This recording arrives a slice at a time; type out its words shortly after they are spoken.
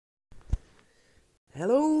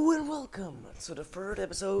Hello and welcome to the third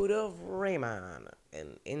episode of Rayman.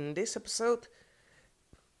 And in this episode,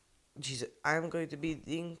 Jesus, I'm going to be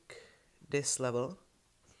doing this level,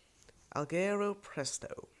 Algero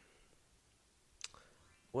Presto.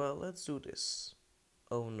 Well, let's do this.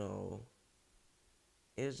 Oh no.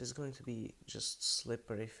 Is this going to be just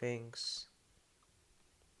slippery things?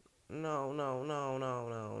 No, no, no, no,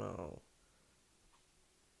 no, no.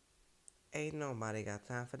 Ain't nobody got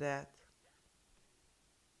time for that.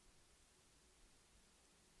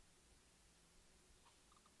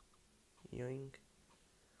 Yoink.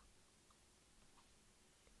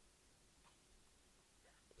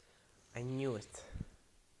 I knew it.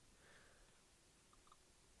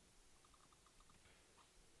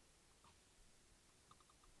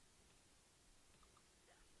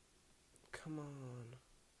 Come on.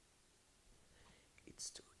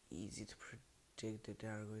 It's too easy to predict that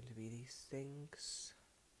there are going to be these things.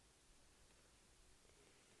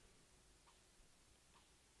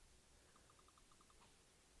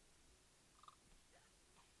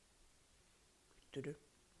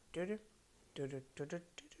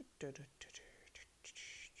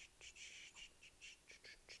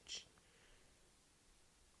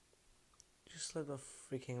 Just let the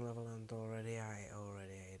freaking level end already. I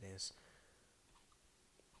already hate this.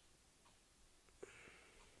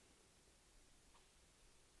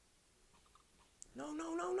 No,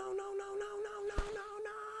 no, no, no, no, no, no, no, no, no,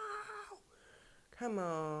 no. Come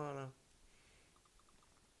on.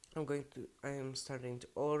 I am starting to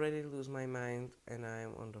already lose my mind, and I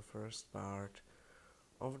am on the first part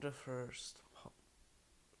of the first.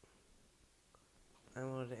 I'm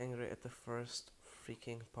already angry at the first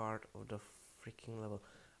freaking part of the freaking level.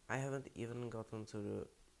 I haven't even gotten to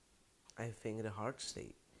I think, the hard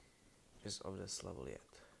stage of this level yet.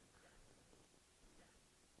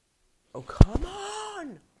 Oh, come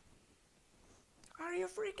on! Are you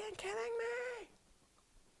freaking kidding me?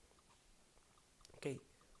 Okay,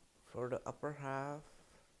 for the upper half,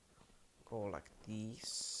 go like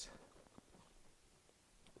these.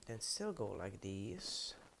 Then still go like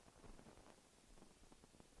these.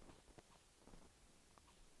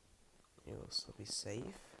 You will still be safe.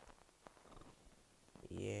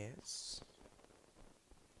 Yes.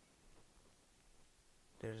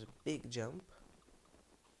 There's a big jump.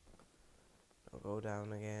 I'll go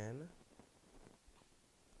down again.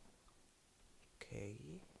 Okay.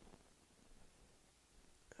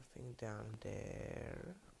 I think down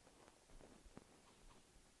there.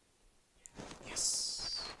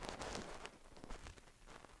 Yes!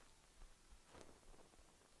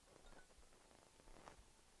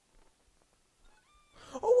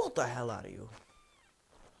 Oh, what the hell are you?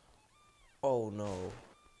 Oh no.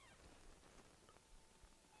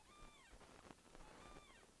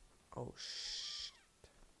 Oh shit.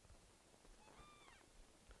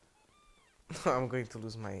 I'm going to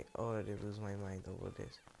already lose my mind over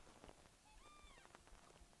this.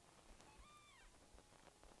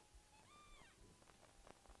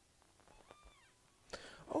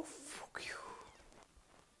 Oh, fuck you.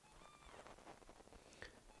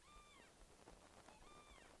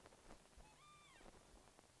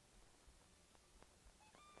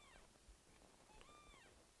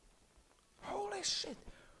 Holy shit.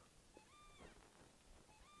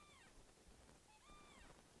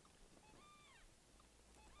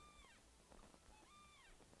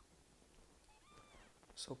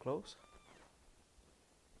 So close.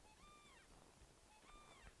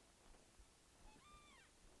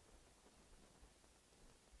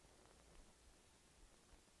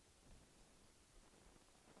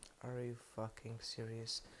 Are you fucking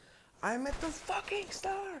serious? I'm at the fucking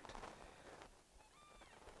start!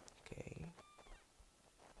 Okay.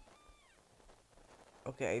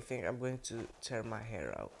 Okay, I think I'm going to tear my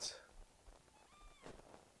hair out.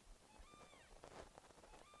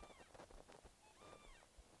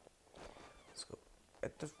 Let's go.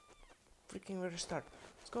 At the freaking very start.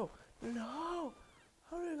 Let's go. No!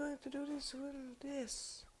 How are you going to do this with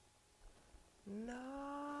this? No!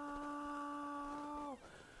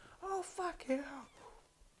 Oh, fuck you!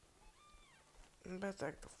 That's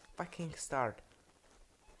like the fucking start.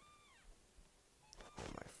 Oh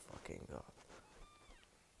my fucking god.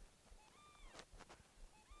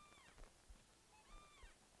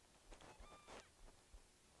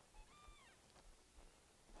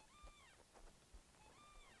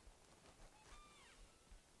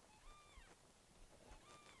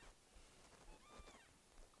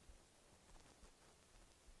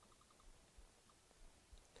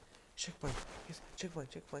 Checkpoint. Yes, checkpoint,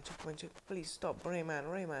 checkpoint, checkpoint, check. Please stop. Rayman,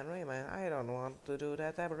 Rayman, Rayman. I don't want to do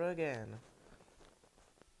that ever again.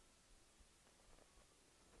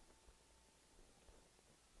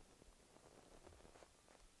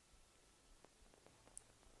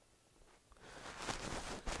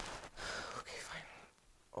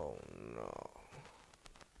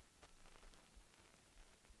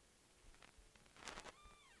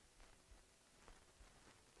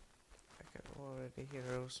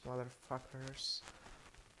 heroes, motherfuckers.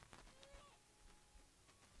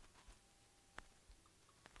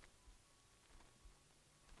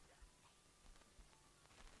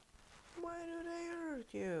 Why do they hurt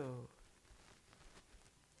you?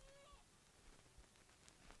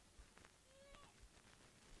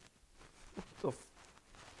 The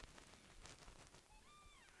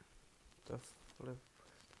the flip.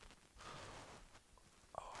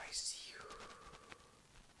 Oh, I see you.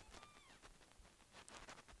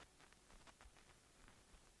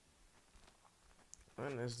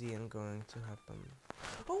 When is the end going to happen?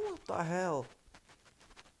 Oh, what the hell?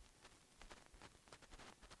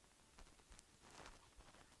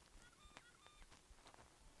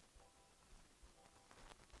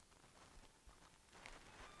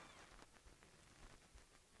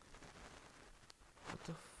 What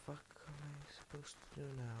the fuck am I supposed to do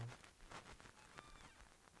now?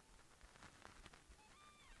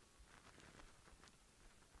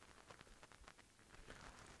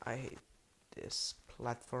 I hate this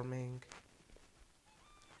platforming.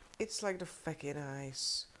 It's like the fucking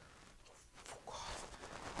ice. Oh, God.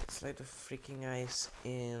 It's like the freaking ice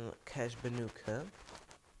in Cash Banuka.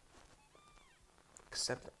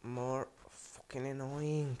 Except more fucking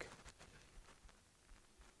annoying.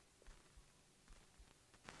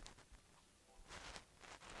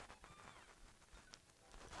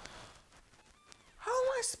 How am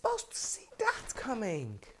I supposed to see that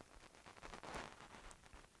coming?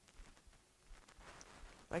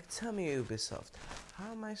 Like, tell me, Ubisoft,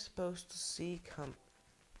 how am I supposed to see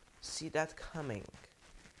that coming?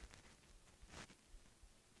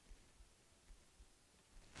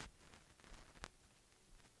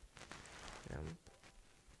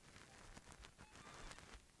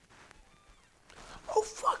 Oh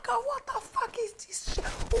fuck! Oh, what the fuck is this shit?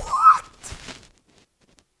 What?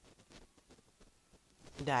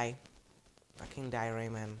 Die. Fucking die,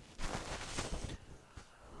 Rayman.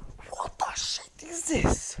 What the shit is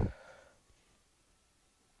this?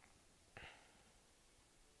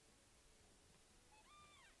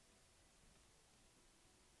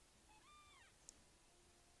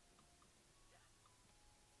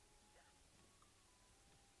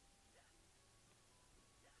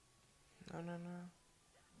 No, no, no.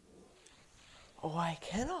 Oh, I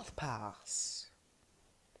cannot pass.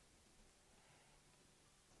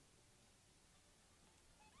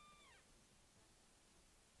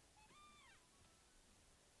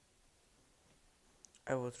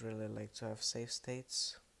 I would really like to have save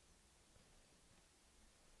states.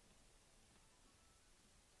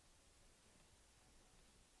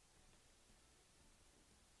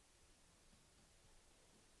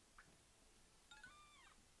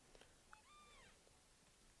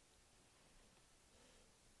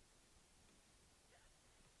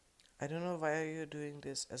 I don't know why are you doing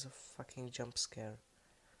this as a fucking jump scare.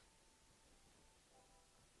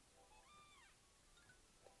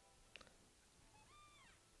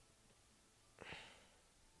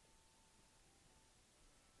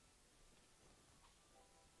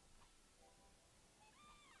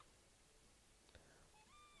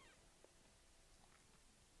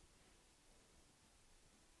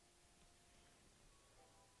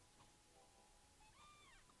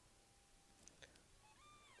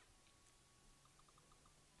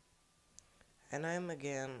 And I'm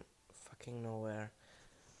again fucking nowhere.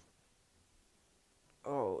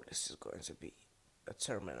 Oh, this is going to be a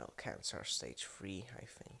terminal cancer stage 3, I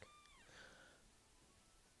think.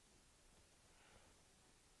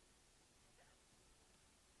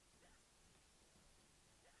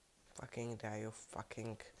 Fucking die, you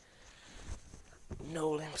fucking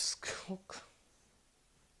no limbs cook.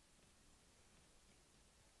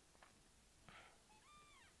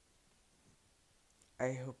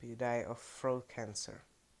 I hope you die of throat cancer.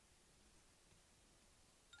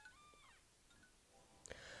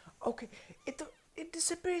 Okay, it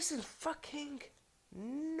disappears in fucking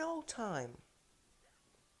no time.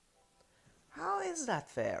 How is that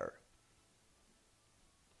fair?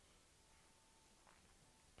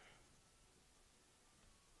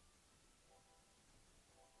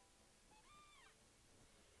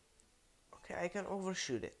 Okay, I can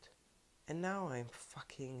overshoot it. And now I'm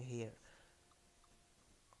fucking here.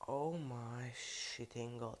 Oh my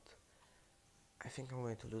shitting god. I think I'm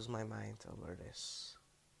going to lose my mind over this.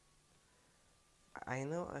 I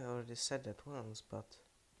know I already said that once, but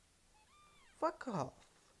fuck off.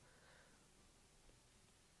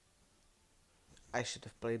 I should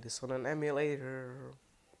have played this on an emulator.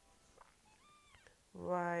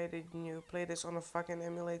 Why didn't you play this on a fucking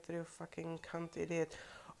emulator, you fucking cunt idiot?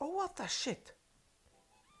 Oh, what the shit?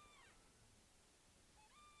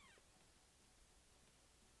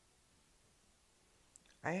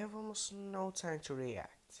 I have almost no time to react.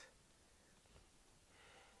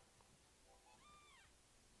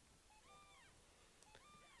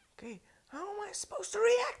 Okay, how am I supposed to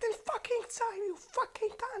react in fucking time, you fucking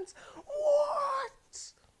cunts?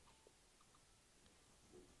 What?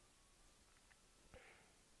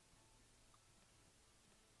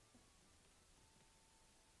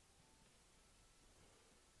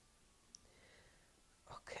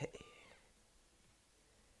 Okay.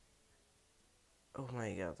 Oh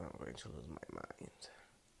my god, I'm going to lose my mind.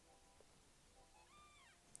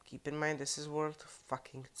 Keep in mind, this is worth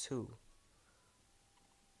fucking 2.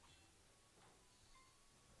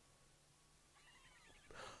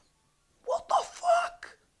 What the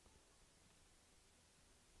fuck?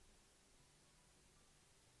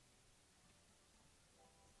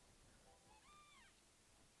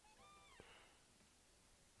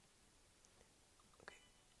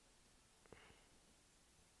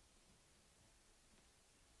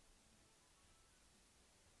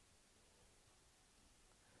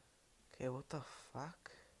 Okay, what the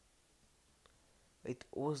fuck? Wait,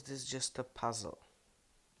 was this just a puzzle?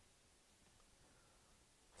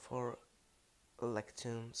 For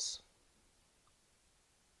Lectunes?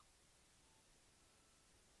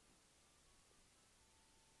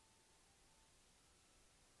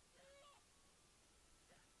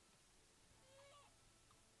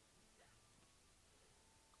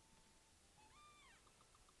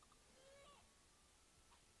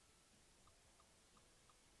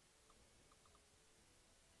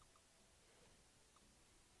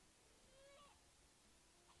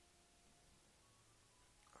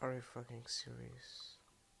 Are you fucking serious?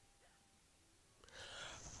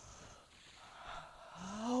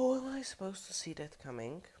 How am I supposed to see that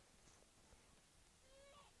coming?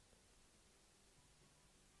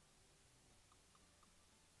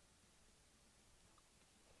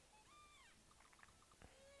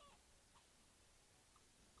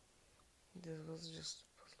 This was just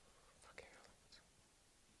fucking.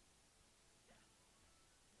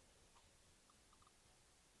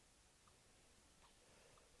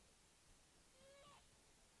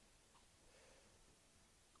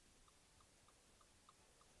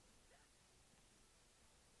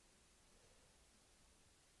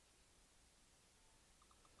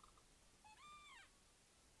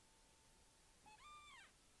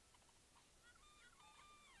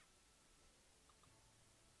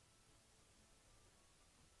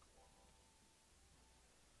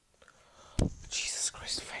 Jesus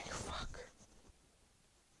Christ, thank fuck.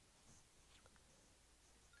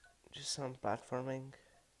 Just some platforming.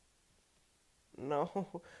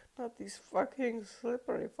 No, not these fucking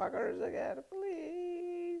slippery fuckers again,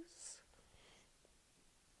 please.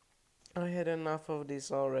 I had enough of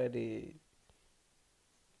this already.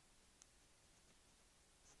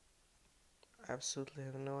 Absolutely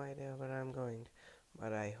have no idea where I'm going,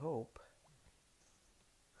 but I hope.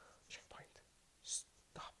 Checkpoint.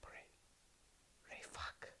 Stop, Ray. Ray,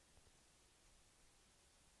 fuck.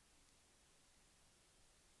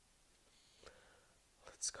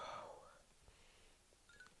 Let's go.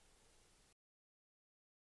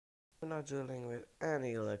 I'm not dealing with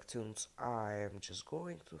any Lectunes. I am just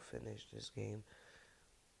going to finish this game.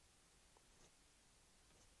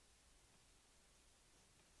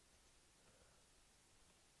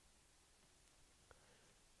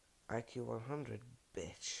 IQ 100,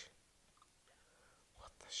 bitch.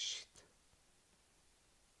 What the shit?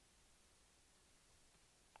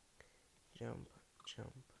 Jump,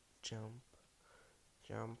 jump, jump,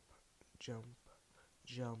 jump, jump,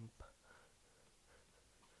 jump.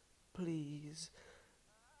 Please.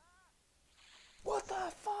 What the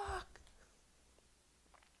fuck?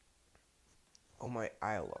 Oh my,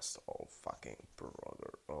 I lost all fucking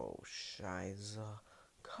brother. Oh, scheiße.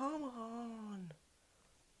 Come on.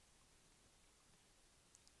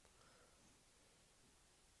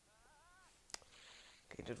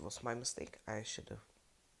 Okay, that was my mistake. I should have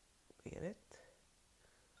get it.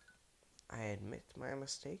 I admit my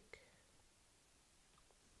mistake.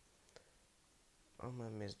 On my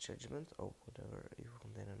misjudgment or whatever,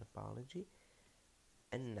 even then an apology.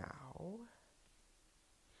 And now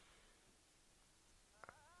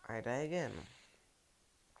I die again.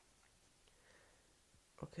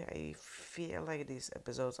 Okay, I feel like these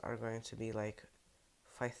episodes are going to be like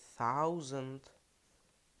 5,000.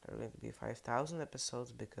 They're going to be 5,000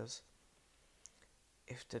 episodes because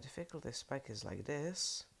if the difficulty spike is like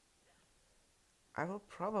this, I will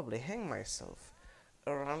probably hang myself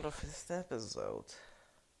around the 5th episode.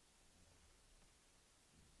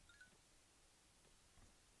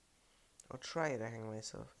 Or try to hang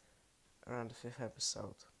myself around the 5th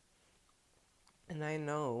episode. And I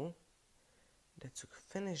know that to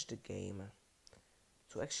finish the game,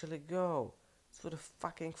 to actually go to the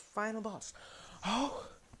fucking final boss. Oh,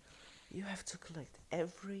 you have to collect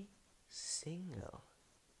every single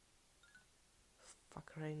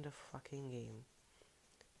fucker in the fucking game.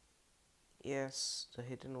 Yes, the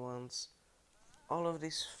hidden ones. All of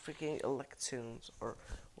these freaking electrons, or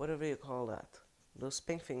whatever you call that. Those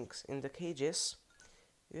pink things in the cages.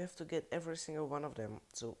 You have to get every single one of them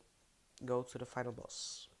to go to the final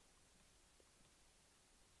boss.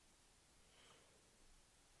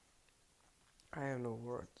 I have no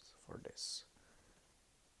words for this.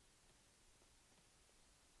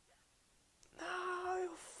 No, you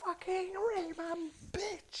fucking Rayman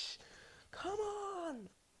bitch! Come on!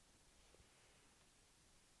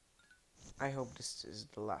 I hope this is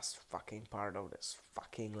the last fucking part of this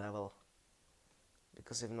fucking level.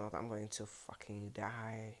 Because if not, I'm going to fucking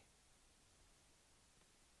die.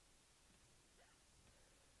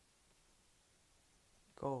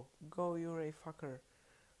 Go, you Ray fucker.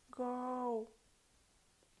 Go!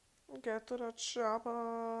 Get to the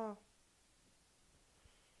chopper!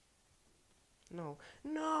 No,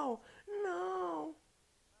 no, no!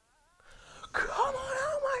 Come on,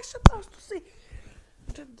 how am I supposed to see?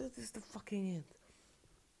 That is the fucking end.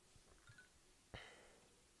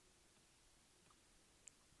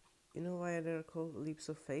 You know why they're called leaps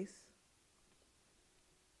of faith?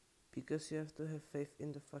 Because you have to have faith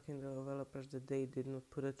in the fucking developers that they did not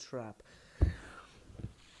put a trap.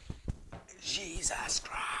 Jesus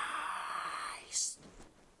Christ!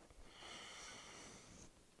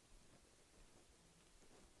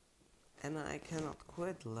 And I cannot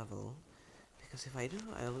quit level, because if I do,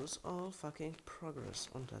 I lose all fucking progress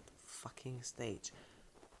on that fucking stage.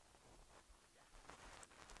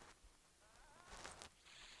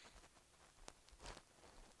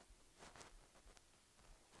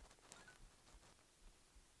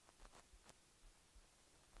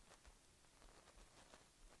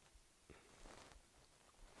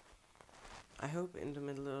 I hope in the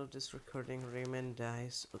middle of this recording Rayman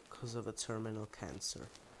dies because of a terminal cancer.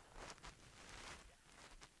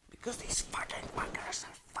 Because these fucking fuckers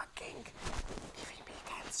are fucking giving me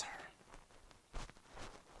cancer.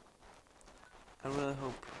 I really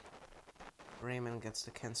hope Rayman gets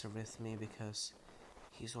the cancer with me, because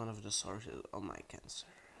he's one of the sources of my cancer.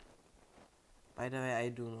 By the way, I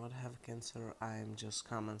do not have cancer, I'm just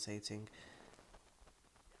compensating.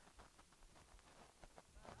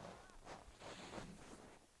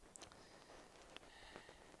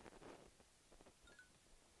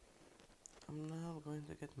 I'm not going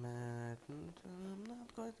to get mad, I'm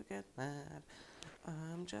not going to get mad,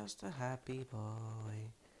 I'm just a happy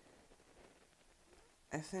boy.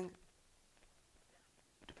 I think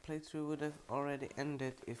the playthrough would have already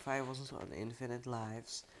ended if I wasn't on infinite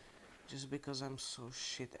lives, just because I'm so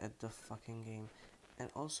shit at the fucking game, and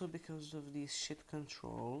also because of these shit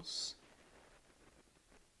controls,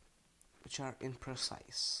 which are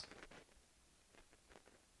imprecise.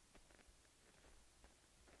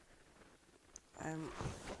 I'm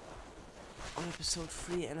on episode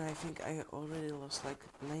 3 and I think I already lost like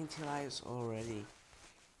 90 lives already.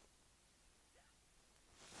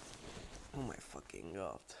 Oh my fucking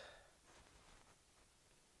god.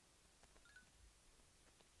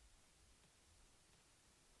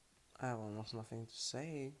 I have almost nothing to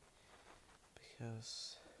say,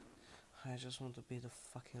 because I just want to beat the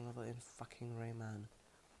fucking level in fucking Rayman.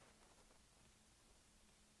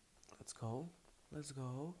 Let's go, let's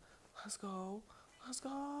go, let's go, let's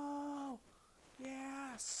go!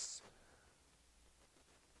 Yes!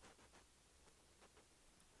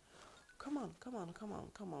 Come on, come on, come on,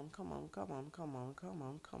 come on, come on, come on, come on, come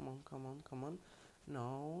on, come on, come on, come on.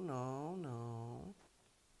 No, no, no.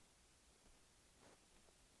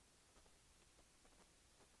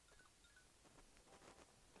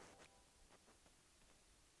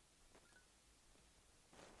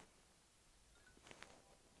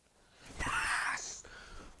 Yes!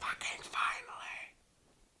 Fucking finally!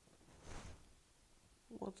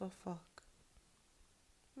 What the fuck?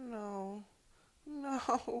 No. No.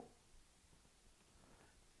 No.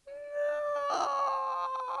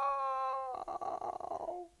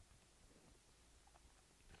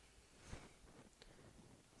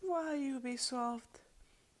 Why you be soft?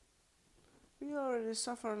 We already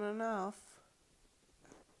suffered enough.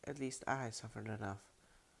 At least I suffered enough.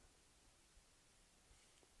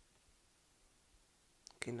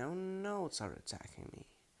 Okay, now notes are attacking me.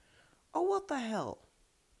 Oh, what the hell?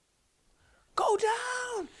 Go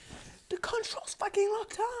down! The control's fucking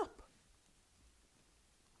locked up!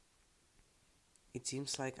 It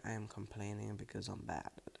seems like I am complaining because I'm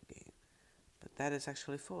bad at the game. But that is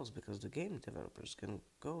actually false, because the game developers can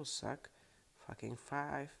go suck fucking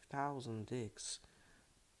 5,000 dicks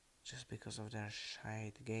just because of their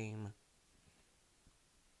shite game.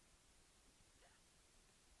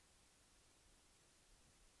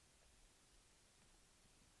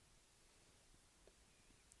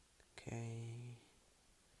 Okay.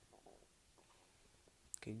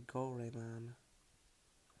 Okay, go Rayman.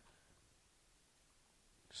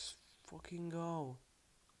 Just fucking go.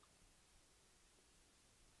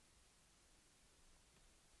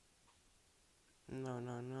 No,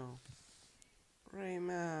 no, no.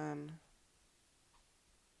 Rayman.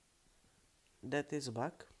 That is a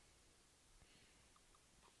bug.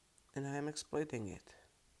 And I am exploiting it.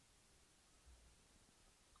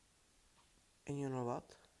 And you know what?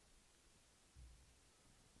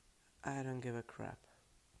 I don't give a crap.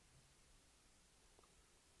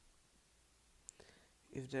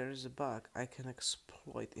 If there is a bug I can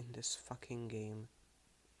exploit in this fucking game,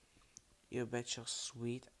 you bet your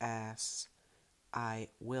sweet ass I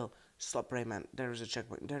will. Stop, Rayman. There is a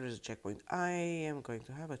checkpoint. There is a checkpoint. I am going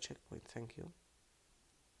to have a checkpoint. Thank you.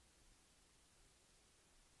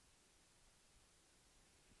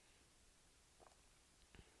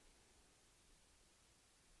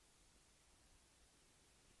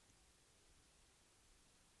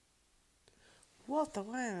 What the?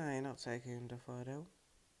 Why am I not taking the photo?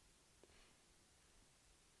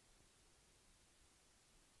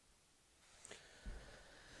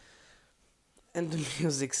 And the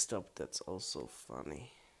music stopped. That's also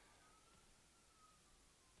funny.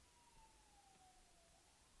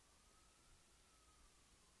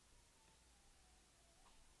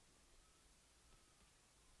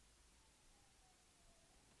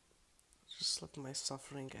 Just let my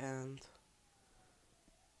suffering end.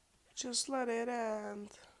 Just let it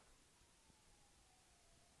end.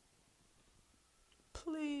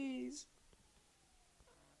 Please.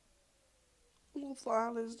 What the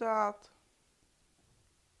hell is that?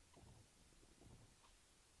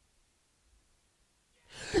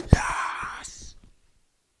 Yes!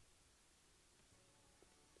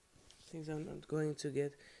 Things are not going to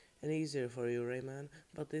get any easier for you, Rayman,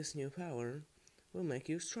 but this new power will make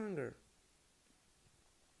you stronger.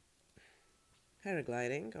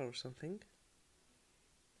 Paragliding or something?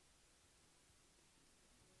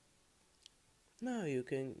 No, you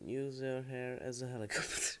can use your hair as a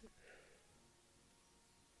helicopter.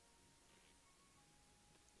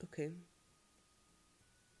 Okay.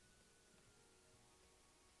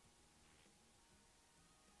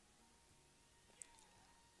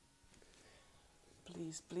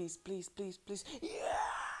 Please, please, please, please, please.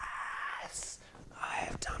 Yes! I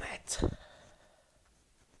have done it. What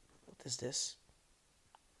is this?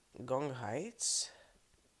 Gong Heights?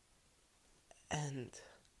 And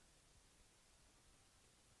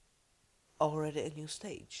already a new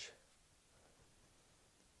stage.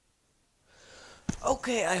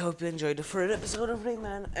 Okay, I hope you enjoyed the third episode of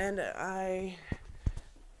Rayman, and I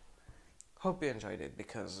hope you enjoyed it,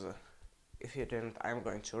 because if you didn't, I'm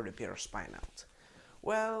going to rip your spine out.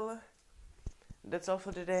 Well, that's all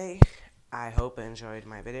for today. I hope you enjoyed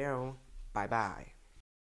my video. Bye bye.